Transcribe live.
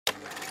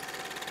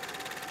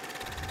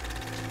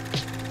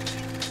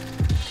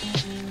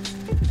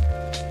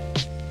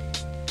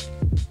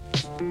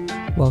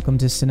Welcome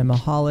to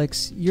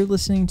Cinemaholics. You're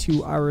listening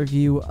to our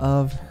review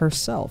of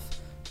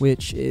Herself,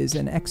 which is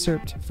an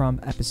excerpt from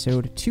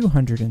episode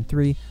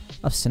 203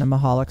 of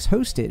Cinemaholics,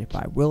 hosted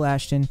by Will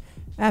Ashton,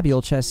 Abby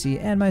Olchesi,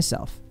 and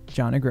myself,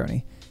 John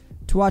Negroni.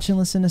 To watch and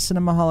listen to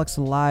Cinemaholics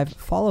live,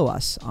 follow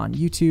us on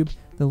YouTube.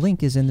 The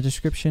link is in the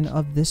description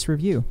of this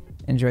review.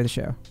 Enjoy the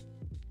show.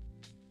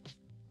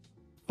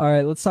 All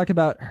right, let's talk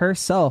about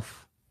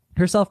Herself.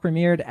 Herself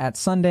premiered at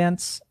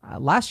Sundance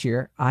last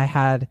year. I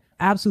had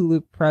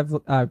absolute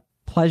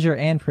pleasure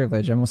and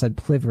privilege. I almost said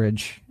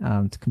privilege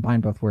to combine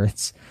both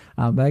words,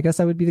 but I guess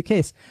that would be the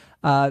case.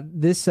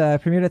 This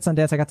premiered at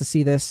Sundance. I got to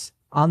see this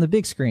on the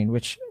big screen,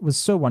 which was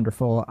so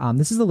wonderful.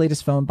 This is the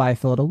latest film by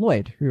Phyllida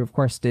Lloyd, who of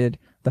course did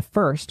the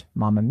first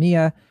Mamma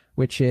Mia,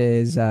 which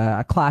is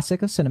a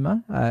classic of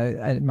cinema,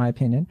 in my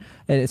opinion.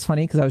 It's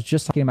funny because I was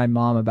just talking to my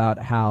mom about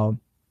how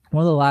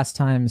one of the last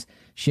times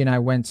she and I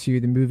went to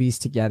the movies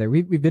together,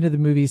 we've been to the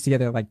movies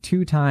together like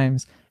 2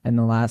 times in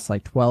the last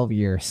like 12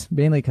 years,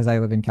 mainly because I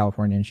live in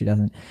California and she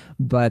doesn't.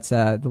 But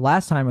the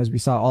last time was we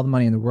saw All the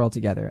Money in the World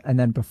together. And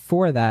then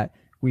before that,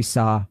 we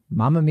saw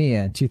Mamma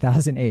Mia in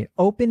 2008,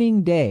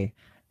 opening day.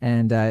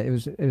 And it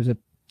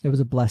was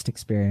a blessed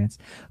experience.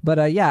 But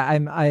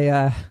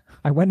I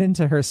went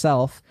into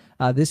Herself,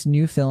 this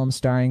new film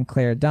starring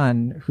Claire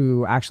Dunn,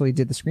 who actually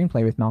did the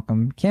screenplay with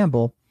Malcolm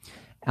Campbell.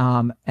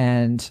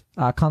 And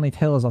Conleth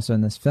Hill is also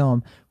in this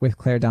film with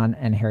Claire Dunn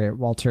and Harriet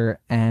Walter.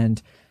 And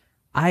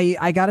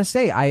I gotta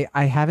say,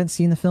 I haven't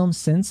seen the film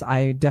since.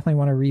 I definitely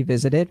want to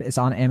revisit it. It's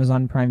on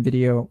Amazon Prime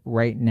Video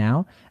right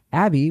now.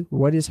 Abby,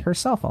 what is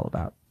Herself all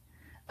about?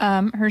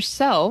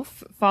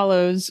 Herself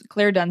follows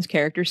Claire Dunn's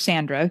character,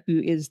 Sandra, who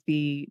is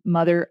the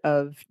mother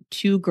of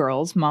 2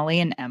 girls,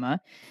 Molly and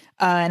Emma.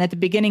 And at the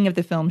beginning of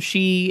the film,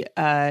 she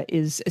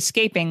is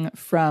escaping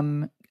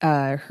from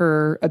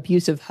her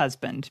abusive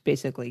husband,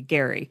 basically,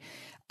 Gary.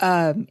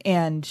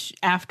 And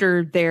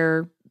after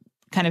their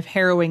kind of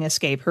harrowing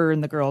escape, her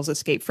and the girls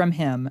escape from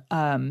him,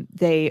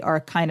 they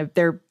are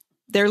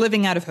they're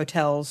living out of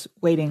hotels,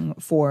 waiting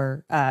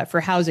for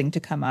housing to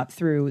come up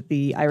through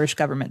the Irish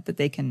government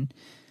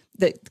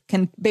that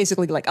can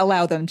basically like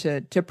allow them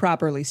to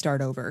properly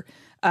start over.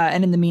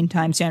 And in the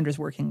meantime, Sandra's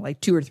working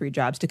like 2 or 3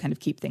 jobs to kind of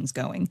keep things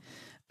going.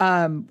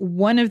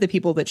 One of the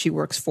people that she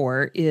works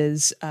for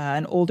is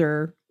an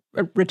older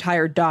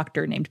retired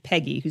doctor named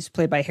Peggy, who's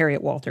played by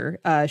Harriet Walter.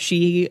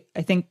 She,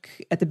 I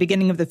think at the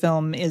beginning of the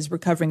film, is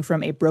recovering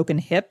from a broken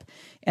hip.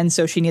 And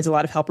so she needs a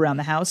lot of help around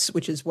the house,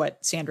 which is what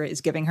Sandra is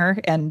giving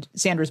her. And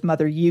Sandra's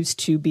mother used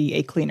to be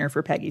a cleaner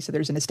for Peggy. So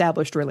there's an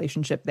established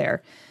relationship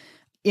there.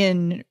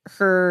 In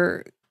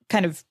her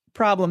kind of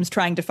problems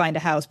trying to find a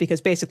house, because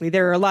basically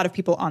there are a lot of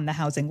people on the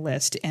housing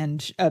list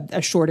and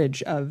a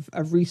shortage of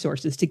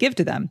resources to give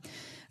to them.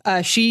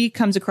 She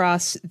comes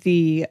across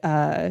the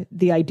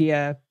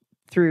idea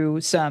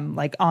through some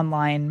like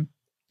online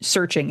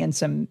searching and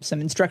some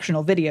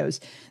instructional videos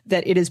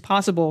that it is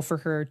possible for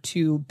her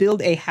to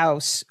build a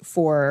house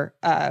for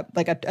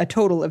like a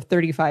total of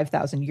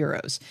 35,000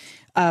 euros,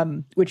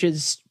 which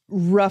is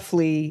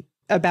roughly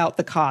about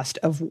the cost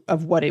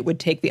of what it would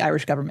take the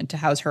Irish government to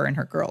house her and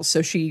her girls.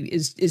 So she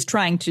is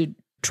trying to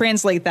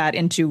translate that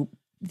into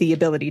the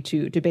ability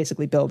to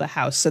basically build a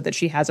house so that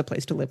she has a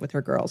place to live with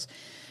her girls.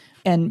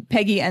 And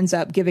Peggy ends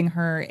up giving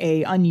her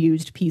a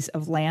unused piece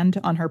of land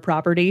on her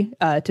property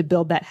to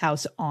build that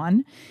house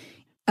on.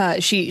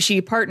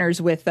 She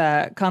partners with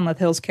Conleth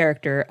Hill's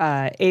character,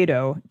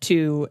 Ado,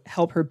 to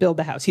help her build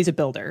the house. He's a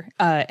builder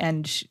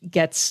and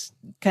gets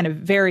kind of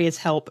various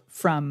help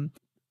from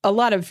a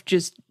lot of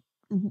just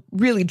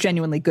really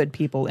genuinely good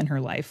people in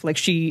her life. Like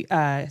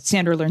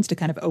Sandra learns to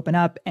kind of open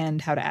up and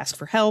how to ask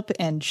for help.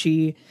 And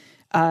she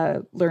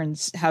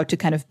learns how to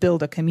kind of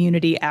build a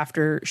community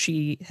after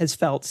she has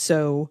felt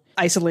so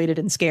isolated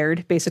and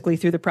scared, basically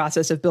through the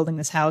process of building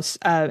this house.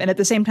 And at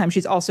the same time,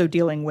 she's also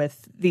dealing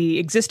with the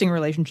existing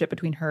relationship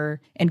between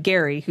her and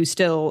Gary, who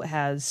still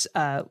has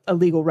a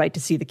legal right to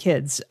see the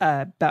kids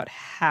about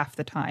half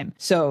the time.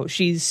 So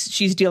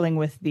she's dealing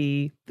with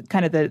the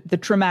kind of the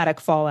traumatic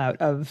fallout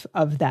of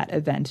that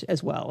event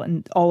as well.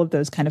 And all of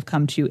those kind of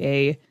come to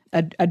a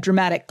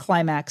dramatic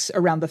climax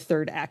around the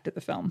 3rd act of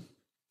the film.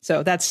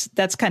 So that's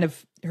kind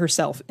of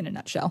Herself in a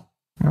nutshell.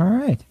 All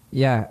right.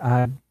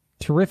 Yeah.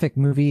 Terrific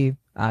movie.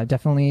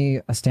 Definitely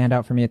a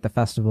standout for me at the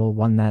festival.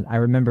 One that I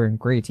remember in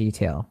great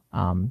detail,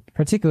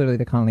 particularly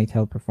the Conleth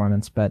Hill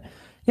performance. But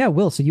yeah,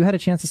 Will, so you had a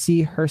chance to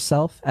see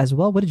Herself as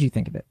well. What did you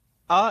think of it?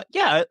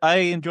 Yeah, I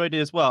enjoyed it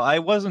as well. I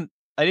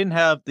didn't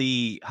have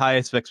the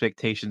highest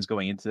expectations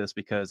going into this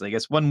because I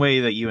guess one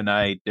way that you and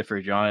I differ,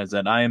 John, is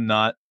that I am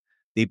not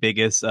the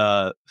biggest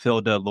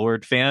Phyllida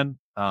Lloyd fan.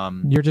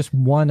 You're just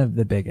one of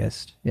the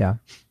biggest. Yeah.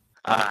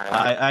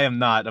 I am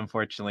not,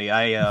 unfortunately.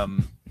 I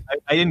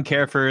didn't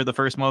care for the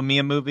first Mamma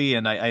Mia movie,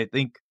 and I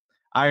think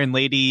Iron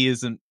Lady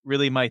isn't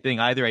really my thing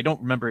either. I don't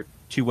remember it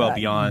too well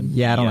beyond.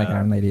 Yeah, I don't like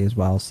Iron Lady as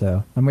well,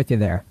 so I'm with you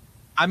there.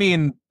 I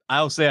mean,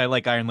 I'll say I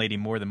like Iron Lady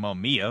more than Mamma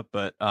Mia,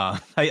 but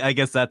I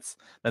guess that'd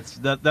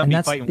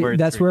be fighting words.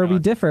 That's where we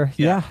differ.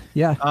 Yeah.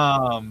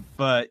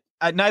 But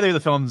neither of the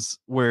films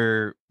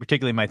were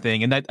particularly my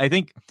thing, and I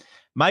think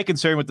my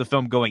concern with the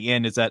film going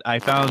in is that I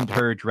found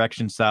her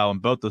direction style in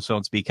both those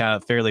films to be kind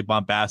of fairly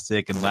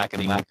bombastic and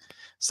lacking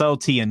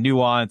subtlety and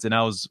nuance, and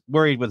I was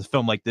worried with a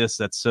film like this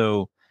that's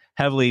so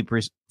heavily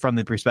from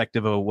the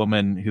perspective of a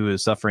woman who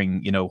is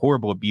suffering,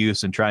 horrible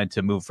abuse and trying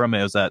to move from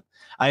it, was that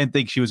I didn't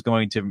think she was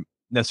going to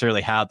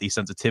necessarily have the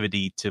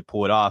sensitivity to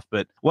pull it off.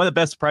 But one of the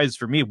best surprises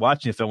for me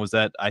watching the film was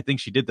that I think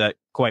she did that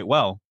quite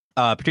well,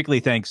 particularly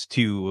thanks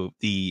to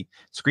the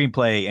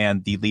screenplay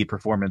and the lead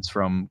performance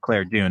from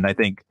Claire Dune. I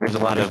think there's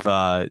a lot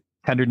of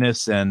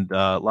tenderness and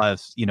a lot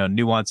of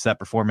nuance to that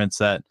performance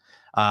that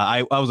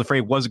I was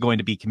afraid was going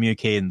to be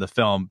communicated in the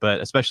film, but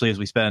especially as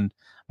we spend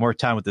more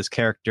time with this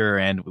character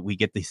and we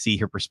get to see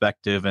her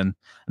perspective and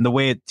the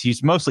way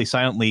she's mostly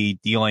silently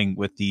dealing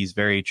with these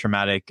very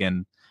traumatic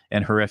and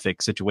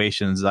horrific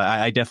situations.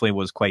 I definitely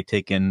was quite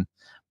taken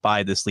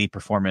by this lead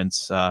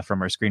performance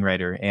from our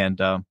screenwriter. And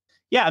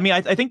yeah, I mean,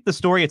 I think the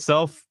story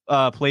itself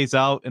plays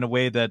out in a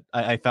way that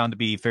I found to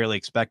be fairly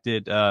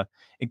expected,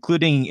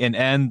 including an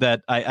end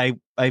that I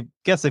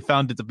guess I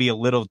found it to be a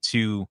little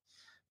too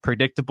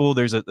predictable.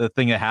 There's a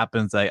thing that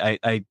happens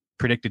I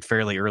predicted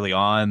fairly early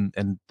on,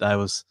 and I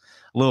was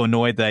a little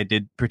annoyed that I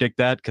did predict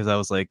that, because I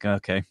was like,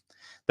 okay,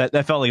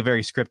 that felt like a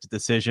very scripted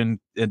decision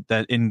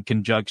that in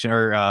conjunction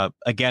or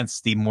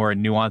against the more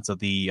nuance of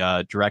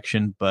the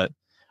direction. But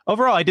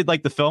overall, I did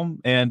like the film,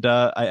 and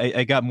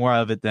I got more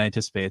out of it than I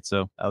anticipated,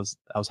 so I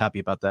was happy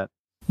about that.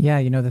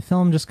 Yeah, the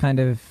film just kind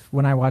of,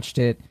 when I watched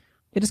it,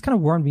 it just kind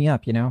of warmed me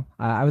up.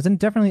 I was in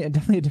definitely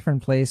a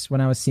different place when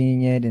I was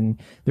seeing it, and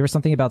there was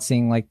something about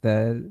seeing like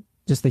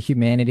just the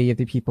humanity of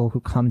the people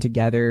who come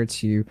together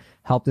to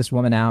help this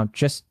woman out,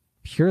 just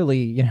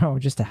purely,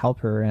 just to help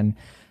her. And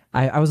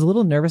I was a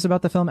little nervous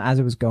about the film as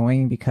it was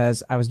going,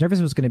 because I was nervous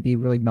it was going to be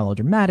really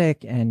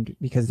melodramatic, and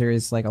because there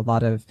is like a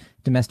lot of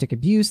domestic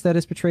abuse that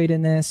is portrayed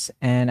in this.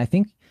 And I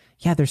think,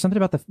 yeah, there's something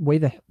about the way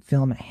the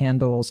film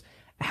handles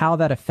how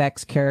that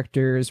affects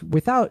characters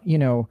without,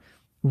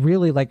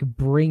 really like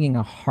bringing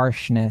a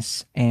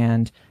harshness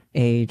and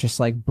a just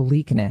like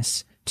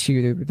bleakness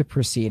to the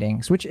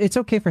proceedings, which it's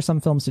okay for some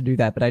films to do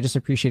that, but I just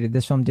appreciated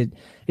this film it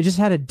just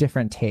had a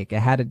different take. It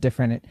had a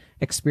different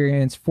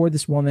experience for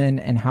this woman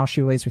and how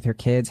she relates with her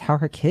kids, how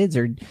her kids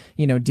are,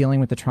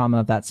 dealing with the trauma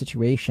of that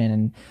situation.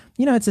 And,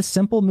 it's a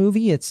simple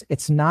movie.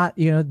 It's not,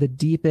 the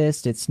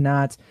deepest. It's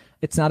not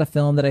a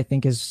film that I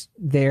think is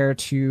there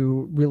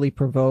to really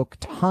provoke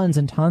tons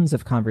and tons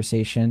of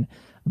conversation.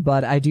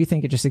 But I do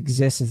think it just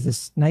exists as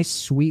this nice,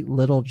 sweet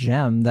little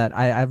gem that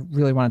I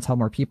really want to tell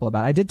more people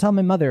about. I did tell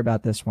my mother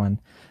about this one,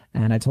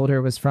 and I told her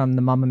it was from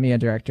the Mamma Mia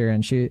director.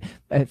 And she,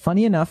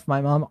 funny enough,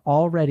 my mom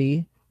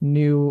already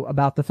knew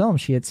about the film.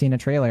 She had seen a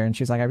trailer, and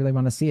she's like, I really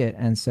want to see it.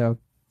 And so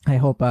I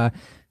hope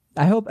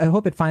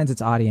it finds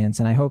its audience,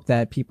 and I hope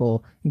that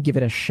people give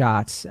it a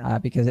shot,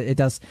 because it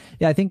does.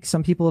 Yeah, I think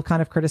some people have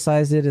kind of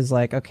criticized it as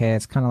like, okay,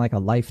 it's kind of like a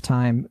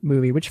Lifetime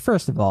movie, which,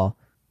 first of all,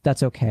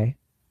 that's okay.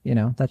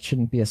 That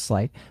shouldn't be a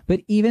slight.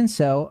 But even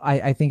so,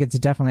 I think it's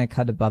definitely a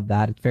cut above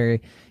that. It's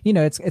very,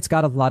 it's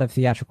got a lot of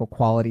theatrical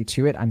quality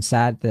to it. I'm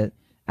sad that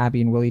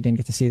Abby and Willie didn't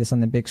get to see this on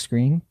the big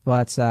screen,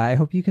 but I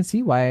hope you can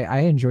see why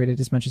I enjoyed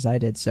it as much as I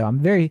did. So I'm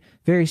very,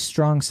 very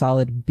strong,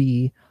 solid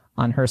B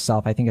on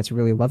Herself. I think it's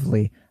really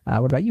lovely.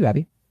 What about you,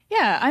 Abby?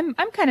 Yeah, I'm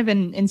kind of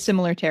in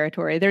similar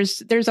territory.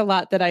 There's a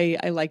lot that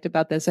I liked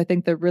about this. I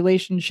think the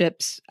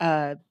relationships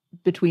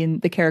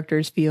between the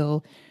characters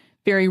feel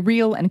very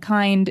real and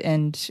kind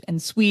and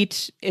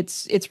sweet.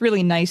 It's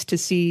really nice to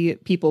see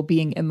people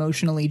being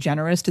emotionally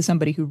generous to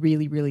somebody who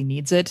really, really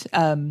needs it.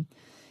 And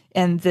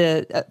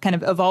the kind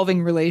of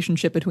evolving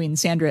relationship between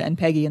Sandra and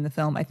Peggy in the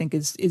film, I think,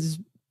 is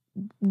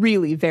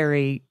really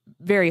very,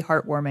 very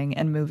heartwarming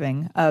and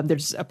moving.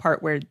 There's a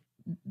part where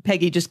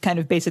Peggy just kind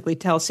of basically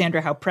tells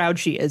Sandra how proud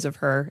she is of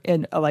her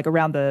in like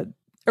around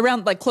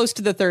like close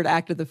to the third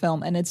act of the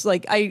film. And it's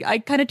like, I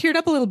kind of teared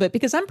up a little bit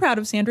because I'm proud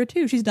of Sandra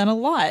too. She's done a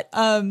lot.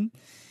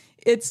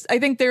 I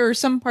think there are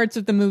some parts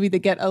of the movie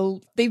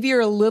that they veer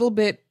a little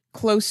bit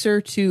closer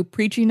to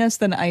preachiness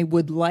than I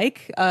would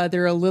like.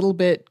 They're a little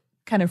bit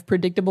kind of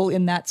predictable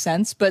in that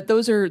sense, but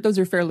those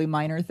are fairly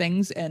minor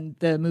things, and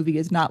the movie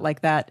is not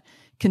like that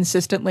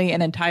consistently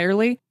and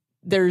entirely.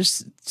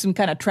 There's some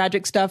kind of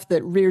tragic stuff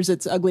that rears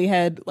its ugly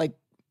head like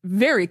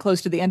very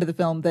close to the end of the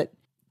film that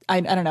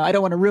I don't know. I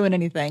don't want to ruin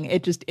anything.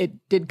 It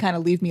did kind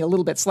of leave me a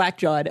little bit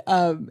slack-jawed.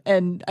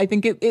 And I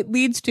think it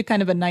leads to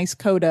kind of a nice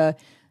coda,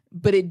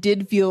 but it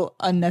did feel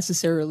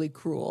unnecessarily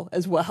cruel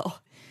as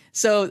well.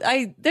 So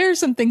there are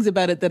some things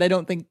about it that I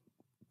don't think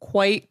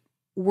quite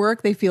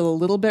work. They feel a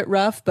little bit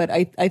rough, but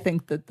I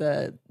think that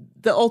the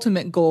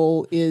ultimate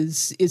goal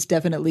is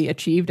definitely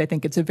achieved. I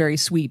think it's a very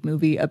sweet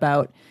movie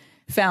about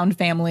found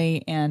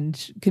family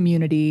and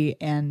community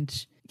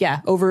and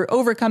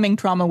overcoming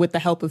trauma with the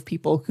help of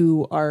people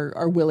who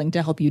are willing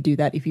to help you do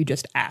that if you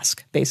just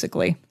ask,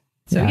 basically.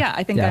 So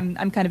I think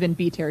I'm kind of in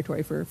B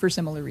territory for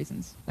similar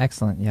reasons.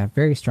 Excellent. Yeah,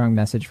 very strong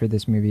message for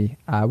this movie.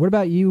 What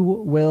about you,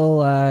 Will?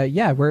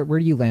 Where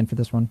do you land for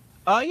this one?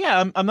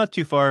 I'm not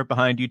too far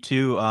behind you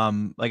two.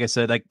 Like I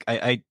said,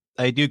 I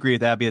I do agree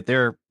with Abby that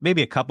there are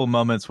maybe a couple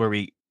moments where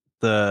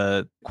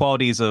the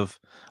qualities of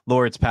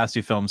Lord's past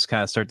two films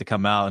kind of start to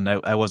come out, and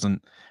I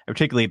wasn't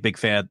particularly a big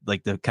fan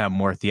like the kind of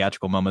more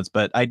theatrical moments,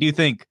 but I do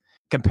think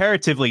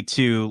comparatively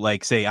to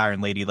like say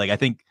Iron Lady, like I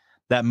think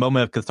that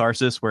moment of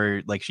catharsis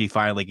where like she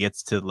finally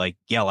gets to like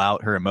yell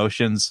out her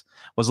emotions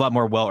was a lot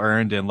more well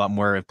earned and a lot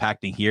more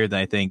impacting here than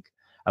I think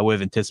I would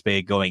have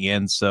anticipated going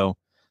in. So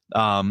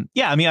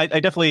yeah, I mean, I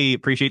definitely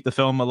appreciate the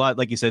film a lot.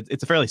 Like you said,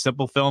 it's a fairly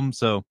simple film,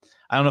 so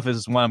I don't know if this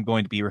is one I'm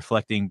going to be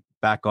reflecting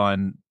back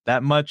on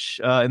that much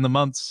in the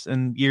months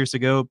and years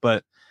ago,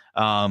 but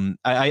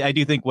I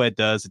do think what it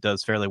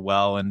does fairly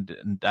well,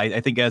 and I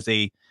think as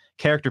a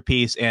character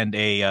piece and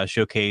a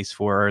showcase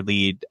for our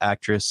lead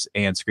actress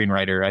and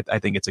screenwriter, I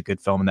think it's a good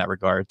film in that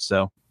regard.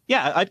 So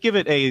yeah, I'd give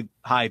it a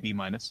high B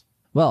minus.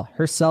 Well,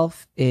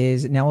 Herself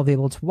is now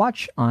available to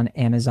watch on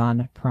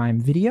Amazon Prime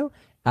Video.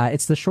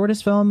 It's the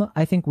shortest film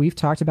I think we've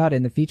talked about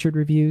in the featured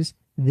reviews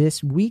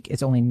this week.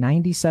 It's only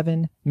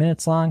 97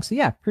 minutes long. So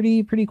yeah,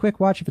 pretty quick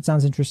watch if it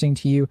sounds interesting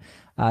to you.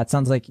 It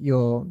sounds like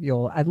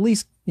you'll at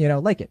least,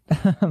 like it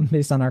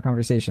based on our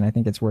conversation. I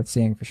think it's worth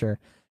seeing for sure.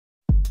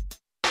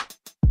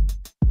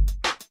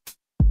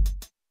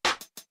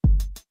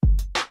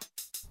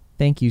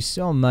 Thank you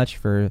so much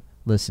for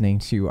listening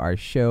to our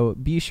show.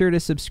 Be sure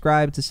to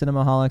subscribe to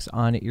Cinemaholics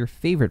on your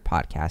favorite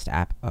podcast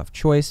app of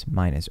choice.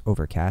 Mine is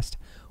Overcast.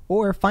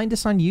 Or find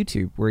us on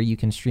YouTube, where you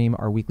can stream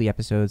our weekly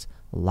episodes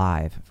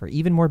live for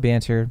even more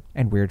banter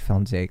and weird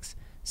film takes.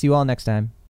 See you all next time.